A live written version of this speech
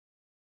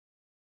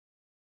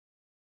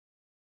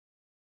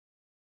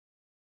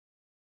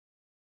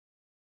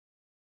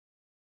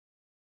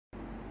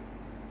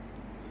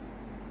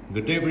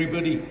Good day,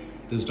 everybody.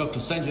 This is Dr.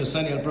 Sanjoy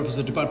Sanyal,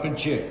 Professor, Department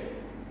Chair.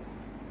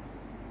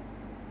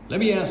 Let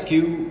me ask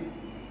you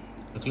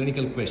a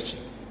clinical question.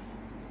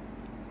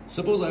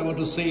 Suppose I want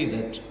to say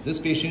that this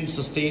patient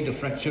sustained a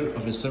fracture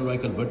of his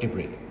cervical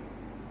vertebrae.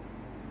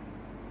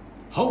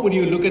 How would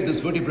you look at this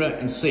vertebra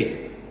and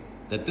say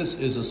that this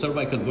is a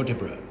cervical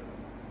vertebra?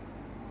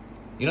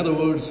 In other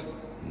words,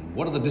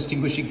 what are the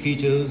distinguishing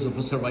features of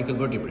a cervical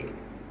vertebrae?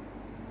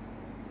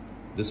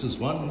 This is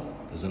one,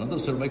 there's another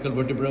cervical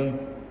vertebra,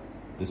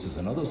 this is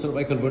another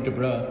cervical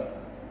vertebra,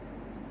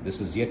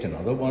 this is yet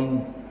another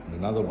one, and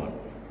another one.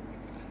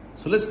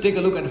 So let's take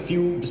a look at a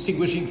few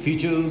distinguishing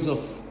features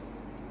of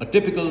a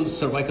typical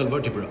cervical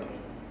vertebra.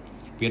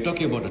 We are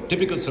talking about a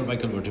typical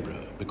cervical vertebra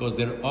because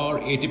there are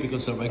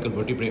atypical cervical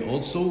vertebrae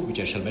also,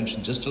 which I shall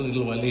mention just a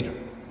little while later.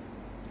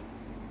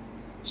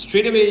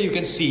 Straight away you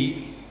can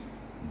see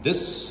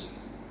this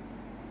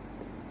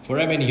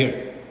foramen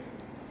here,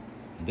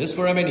 this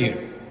foramen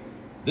here.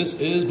 This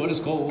is what is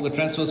called the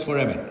transverse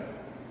foramen.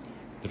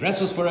 The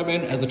transverse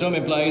foramen, as the term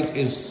implies,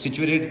 is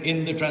situated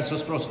in the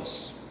transverse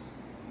process.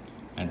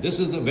 And this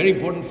is the very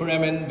important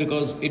foramen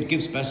because it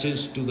gives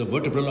passage to the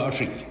vertebral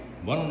artery,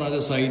 one on either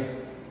side,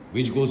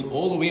 which goes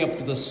all the way up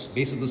to the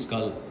base of the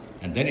skull,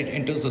 and then it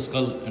enters the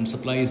skull and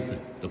supplies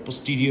the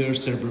posterior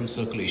cerebral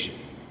circulation.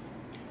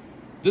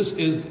 This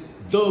is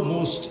the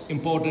most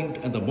important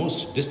and the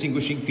most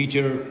distinguishing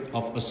feature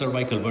of a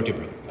cervical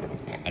vertebra.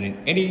 And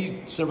in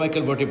any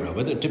cervical vertebra,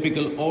 whether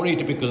typical or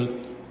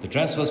atypical, the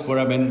transverse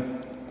foramen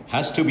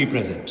has to be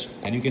present.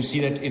 And you can see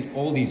that in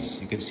all these.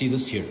 You can see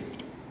this here.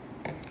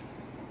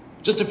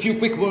 Just a few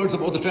quick words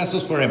about the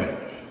transverse foramen.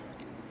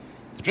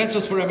 The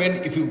transverse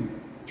foramen, if you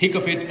think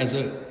of it as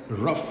a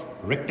rough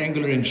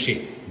rectangular in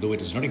shape, though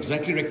it is not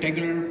exactly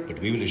rectangular, but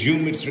we will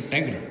assume it's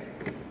rectangular.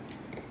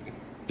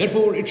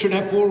 Therefore, it should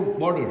have four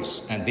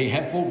borders, and they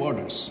have four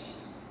borders.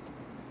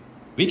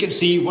 We can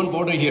see one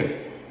border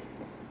here.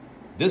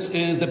 This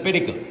is the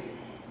pedicle.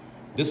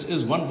 This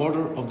is one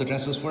border of the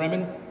transverse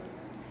foramen.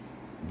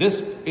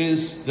 This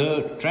is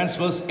the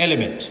transverse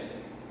element,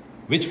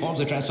 which forms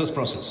the transverse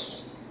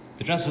process.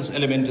 The transverse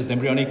element is the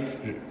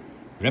embryonic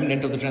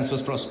remnant of the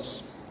transverse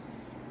process.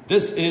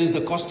 This is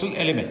the costal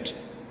element,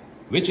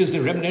 which is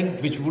the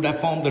remnant which would have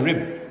formed the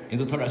rib in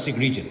the thoracic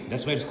region.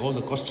 That's why it's called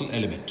the costal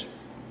element.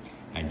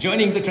 And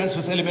joining the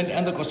transverse element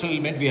and the costal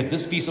element, we have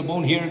this piece of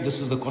bone here. This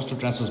is the costal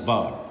transverse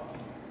bar,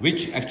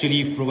 which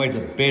actually provides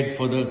a bed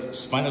for the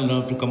spinal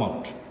nerve to come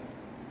out.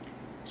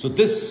 So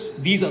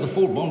these are the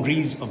four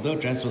boundaries of the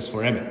transverse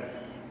foramen.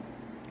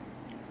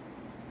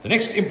 The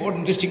next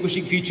important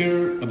distinguishing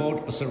feature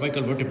about a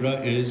cervical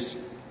vertebra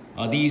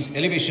are these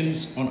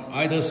elevations on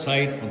either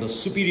side of the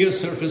superior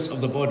surface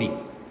of the body.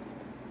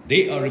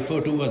 They are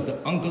referred to as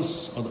the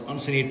uncus or the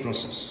uncinate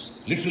process.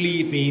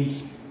 Literally, it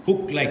means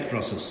hook-like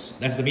process.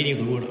 That's the meaning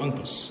of the word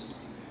uncus.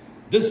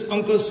 This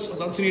uncus or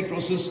the uncinate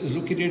process is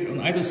located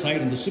on either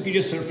side on the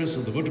superior surface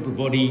of the vertebral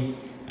body,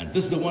 and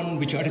this is the one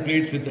which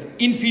articulates with the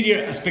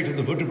inferior aspect of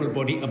the vertebral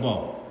body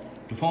above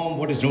to form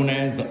what is known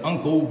as the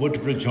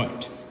uncovertebral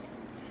joint.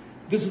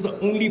 This is the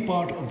only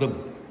part of the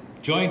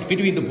joint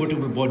between the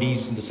vertebral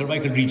bodies in the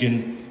cervical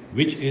region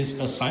which is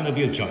a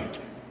synovial joint,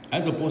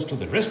 as opposed to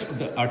the rest of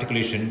the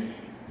articulation,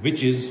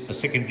 which is a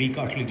secondary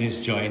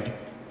cartilaginous joint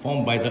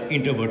formed by the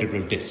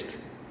intervertebral disc.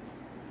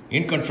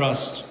 In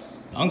contrast,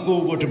 the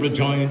uncovertebral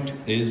joint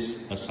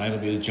is a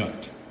synovial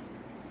joint.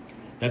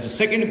 That's the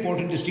second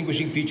important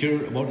distinguishing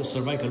feature about a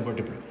cervical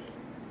vertebra.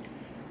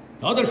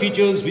 The other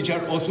features which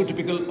are also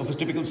typical of a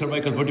typical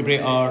cervical vertebrae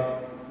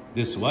are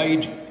this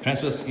wide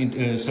transverse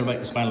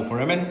spinal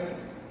foramen,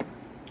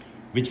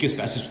 which gives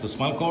passage to the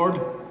spinal cord,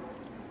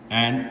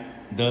 and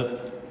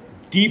the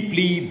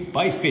deeply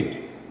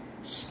bifid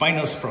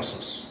spinous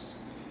process.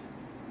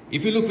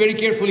 If you look very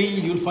carefully,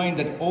 you'll find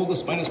that all the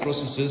spinous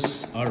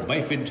processes are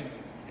bifid,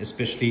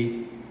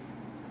 especially.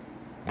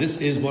 This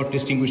is what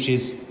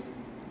distinguishes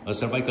a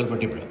cervical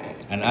vertebra.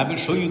 And I will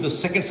show you the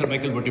second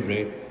cervical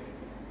vertebrae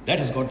that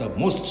has got the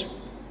most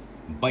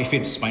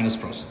bifid spinous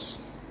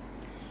process.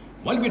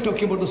 While we're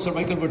talking about the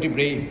cervical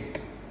vertebrae,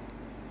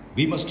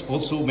 we must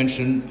also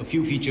mention a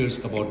few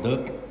features about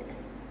the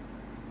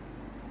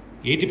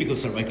atypical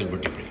cervical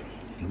vertebrae.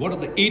 And what are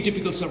the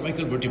atypical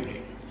cervical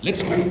vertebrae?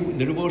 Let's go in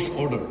the reverse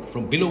order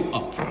from below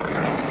up.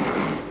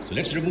 So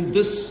let's remove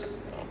this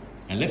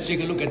and let's take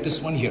a look at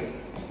this one here.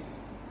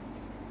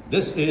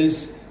 This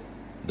is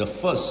the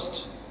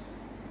first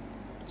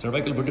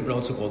cervical vertebra,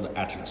 also called the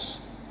atlas.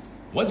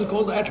 Why is it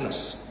called the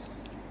atlas?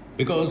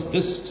 Because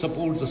this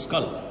supports the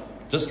skull,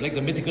 just like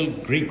the mythical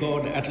Greek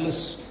god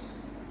Atlas,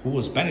 who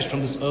was banished from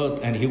this earth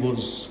and he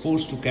was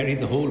forced to carry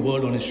the whole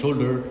world on his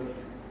shoulder.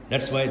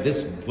 That's why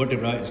this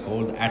vertebra is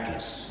called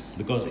atlas,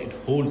 because it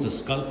holds the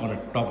skull on the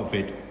top of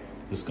it,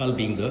 the skull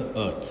being the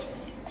earth.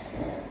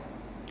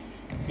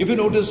 If you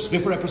notice,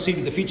 before I proceed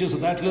with the features of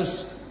the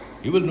atlas,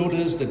 you will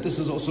notice that this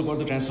is also got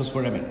the transverse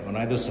foramen on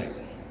either side.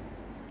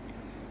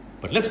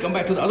 But let's come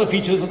back to the other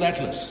features of the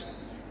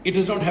atlas. It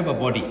does not have a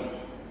body.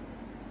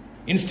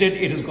 Instead,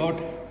 it has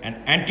got an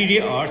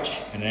anterior arch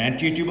and an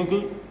anterior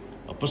tubercle,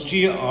 a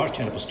posterior arch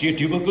and a posterior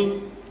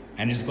tubercle,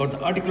 and it's got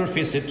the articular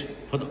facet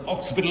for the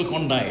occipital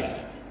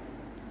condyle.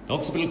 The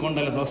occipital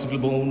condyle of the occipital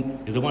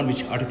bone is the one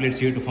which articulates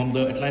here to form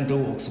the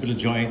atlanto-occipital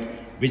joint,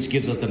 which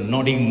gives us the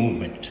nodding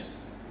movement.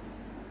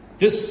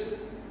 This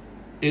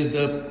is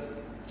the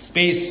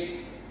space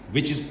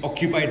which is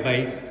occupied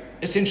by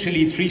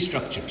essentially three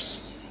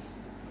structures.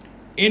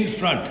 In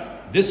front,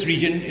 this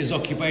region is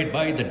occupied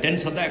by the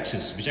dens of the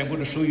axis, which I'm going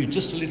to show you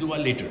just a little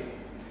while later.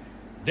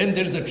 Then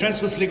there's the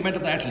transverse ligament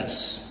of the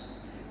atlas.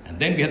 And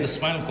then we have the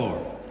spinal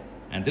cord.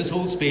 And this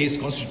whole space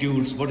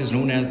constitutes what is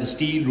known as the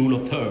steel rule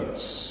of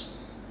thirds.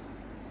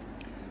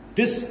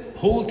 This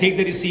whole thing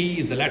that you see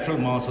is the lateral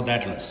mass of the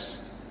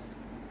atlas.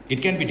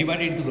 It can be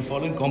divided into the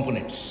following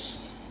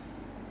components.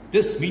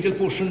 This medial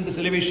portion, this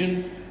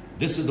elevation,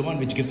 this is the one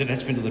which gives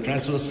attachment to the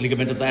transverse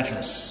ligament of the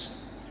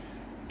atlas.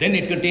 Then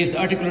it contains the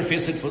articular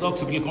facet for the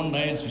occipital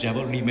condyles, which I have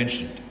already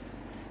mentioned.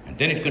 And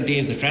then it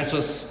contains the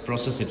transverse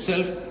process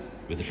itself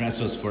with the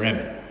transverse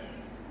foramen.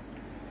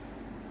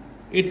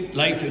 It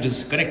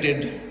is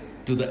connected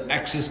to the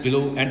axis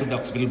below and to the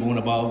occipital bone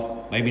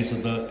above by means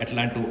of the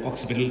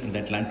atlanto-occipital and the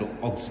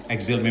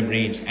atlanto-axial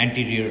membranes,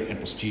 anterior and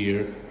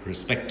posterior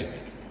respectively.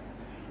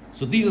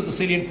 So these are the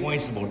salient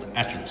points about the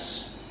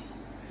atlas.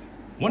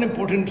 One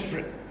important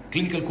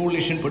clinical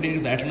correlation pertaining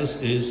to the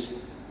atlas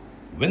is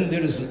when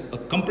there is a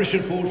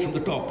compression force from the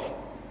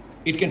top,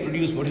 it can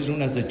produce what is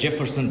known as the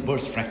Jefferson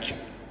burst fracture.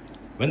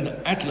 When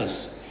the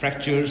atlas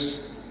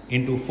fractures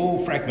into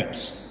 4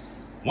 fragments,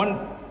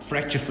 one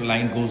fracture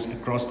line goes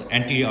across the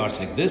anterior arch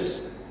like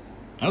this,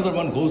 another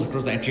one goes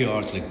across the anterior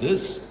arch like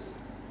this,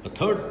 a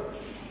third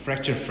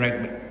fracture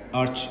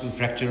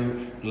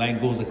line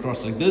goes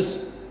across like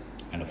this,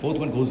 and a fourth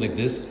one goes like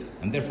this,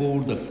 and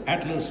therefore the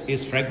atlas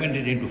is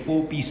fragmented into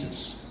 4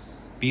 pieces.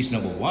 Piece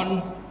number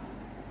 1,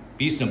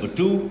 piece number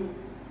 2,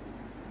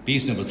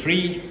 piece number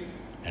 3,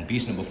 and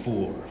piece number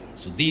 4.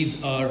 So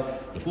these are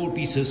the 4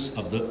 pieces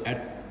of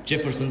the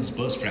Jefferson's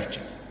burst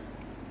fracture.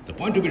 The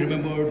point to be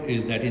remembered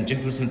is that in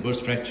Jefferson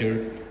burst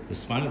fracture, the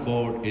spinal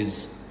cord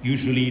is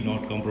usually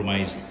not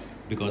compromised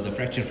because the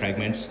fracture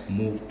fragments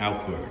move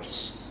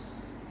outwards.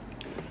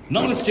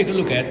 Now let's take a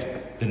look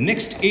at the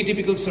next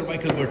atypical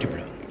cervical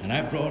vertebra. And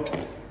I brought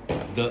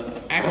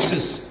the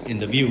axis in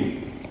the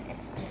view.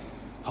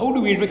 How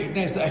do we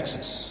recognize the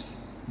axis?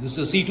 This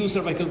is a C2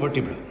 cervical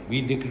vertebra.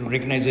 We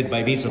recognize it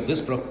by means of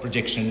this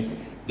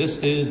projection.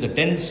 This is the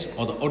dens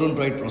or the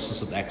odontoid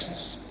process of the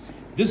axis.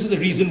 This is the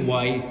reason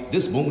why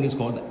this bone is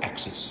called the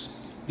axis.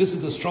 This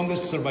is the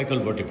strongest cervical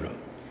vertebra.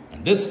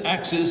 And this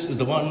axis is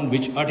the one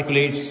which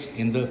articulates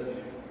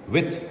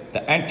with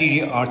the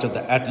anterior arch of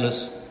the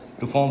atlas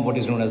to form what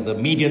is known as the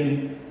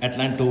median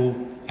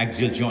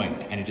atlanto-axial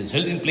joint. And it is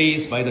held in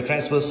place by the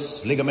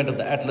transverse ligament of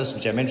the atlas,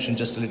 which I mentioned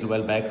just a little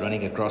while back,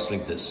 running across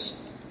like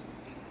this.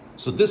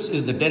 So this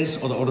is the dens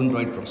or the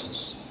odontoid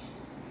process.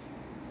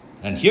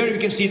 And here you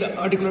can see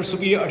the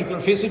superior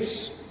articular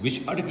facets,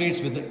 which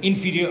articulates with the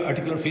inferior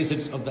articular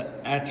facets of the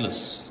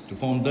atlas to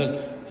form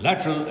the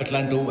lateral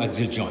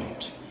atlanto-axial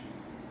joint.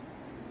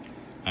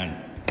 And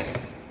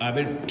I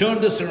will turn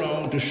this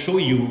around to show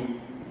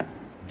you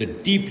the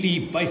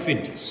deeply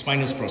bifid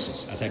spinous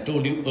process, as I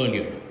told you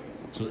earlier.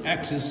 So the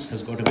axis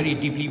has got a very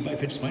deeply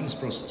bifid spinous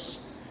process.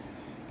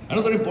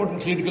 Another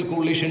important clinical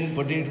correlation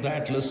pertaining to the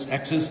atlas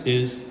axis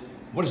is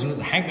what is known as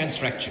the hangman's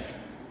fracture,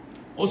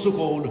 also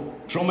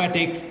called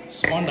traumatic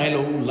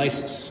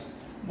spondylolysis.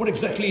 What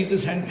exactly is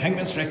this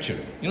hangman's fracture?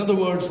 In other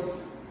words,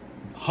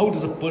 how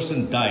does a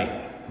person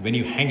die when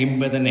you hang him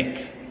by the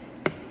neck?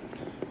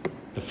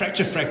 The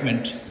fracture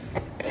fragment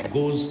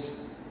goes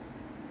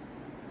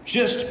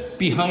just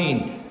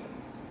behind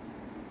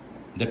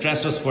the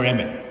transverse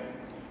foramen.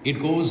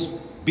 It goes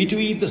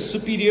between the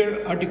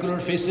superior articular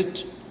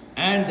facet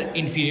and the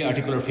inferior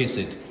articular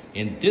facet.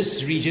 In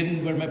this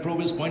region where my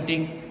probe is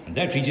pointing, and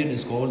that region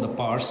is called the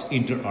pars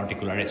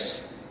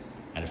interarticularis.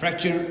 And a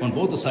fracture on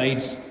both the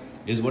sides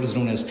is what is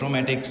known as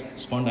traumatic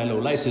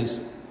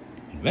spondylolysis.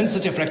 And when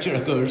such a fracture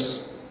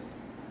occurs,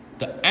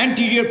 the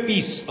anterior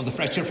piece of the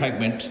fracture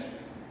fragment,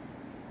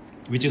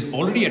 which is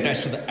already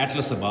attached to the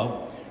atlas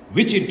above,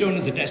 which in turn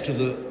is attached to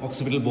the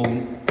occipital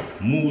bone,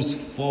 moves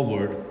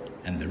forward,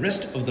 and the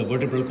rest of the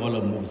vertebral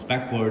column moves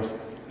backwards,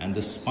 and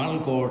the spinal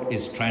cord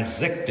is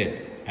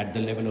transected at the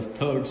level of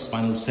third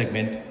spinal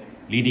segment,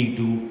 leading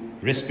to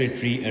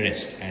respiratory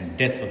arrest and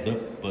death of the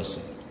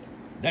person.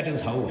 That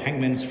is how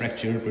hangman's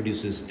fracture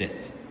produces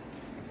death.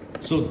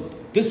 So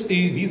these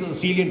are the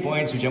salient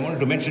points which I wanted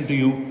to mention to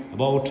you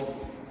about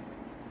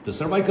the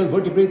cervical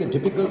vertebrae, the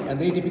typical and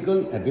the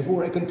atypical. And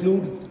before I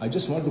conclude, I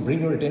just want to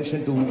bring your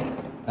attention to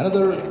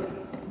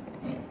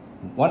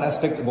one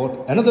aspect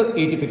about another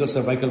atypical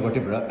cervical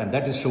vertebra, and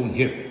that is shown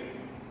here.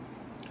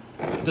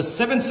 The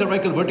 7th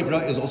cervical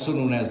vertebra is also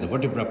known as the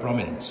vertebra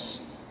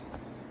prominens.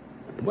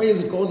 Why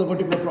is it called the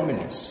vertebra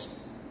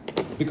prominens?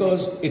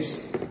 Because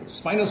its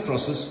spinous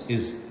process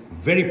is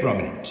very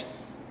prominent,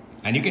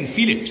 and you can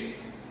feel it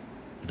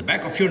at the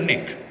back of your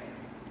neck,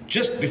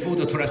 just before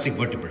the thoracic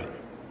vertebra.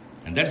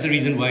 And that's the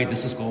reason why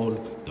this is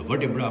called the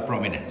vertebra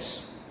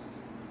prominens.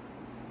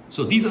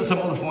 So these are some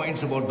of the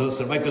points about the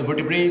cervical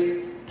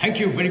vertebrae. Thank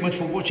you very much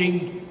for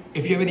watching.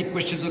 If you have any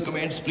questions or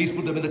comments, please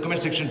put them in the comment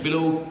section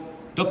below.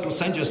 Dr.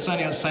 Sanjoy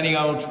Sanyal signing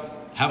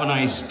out. Have a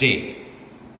nice day.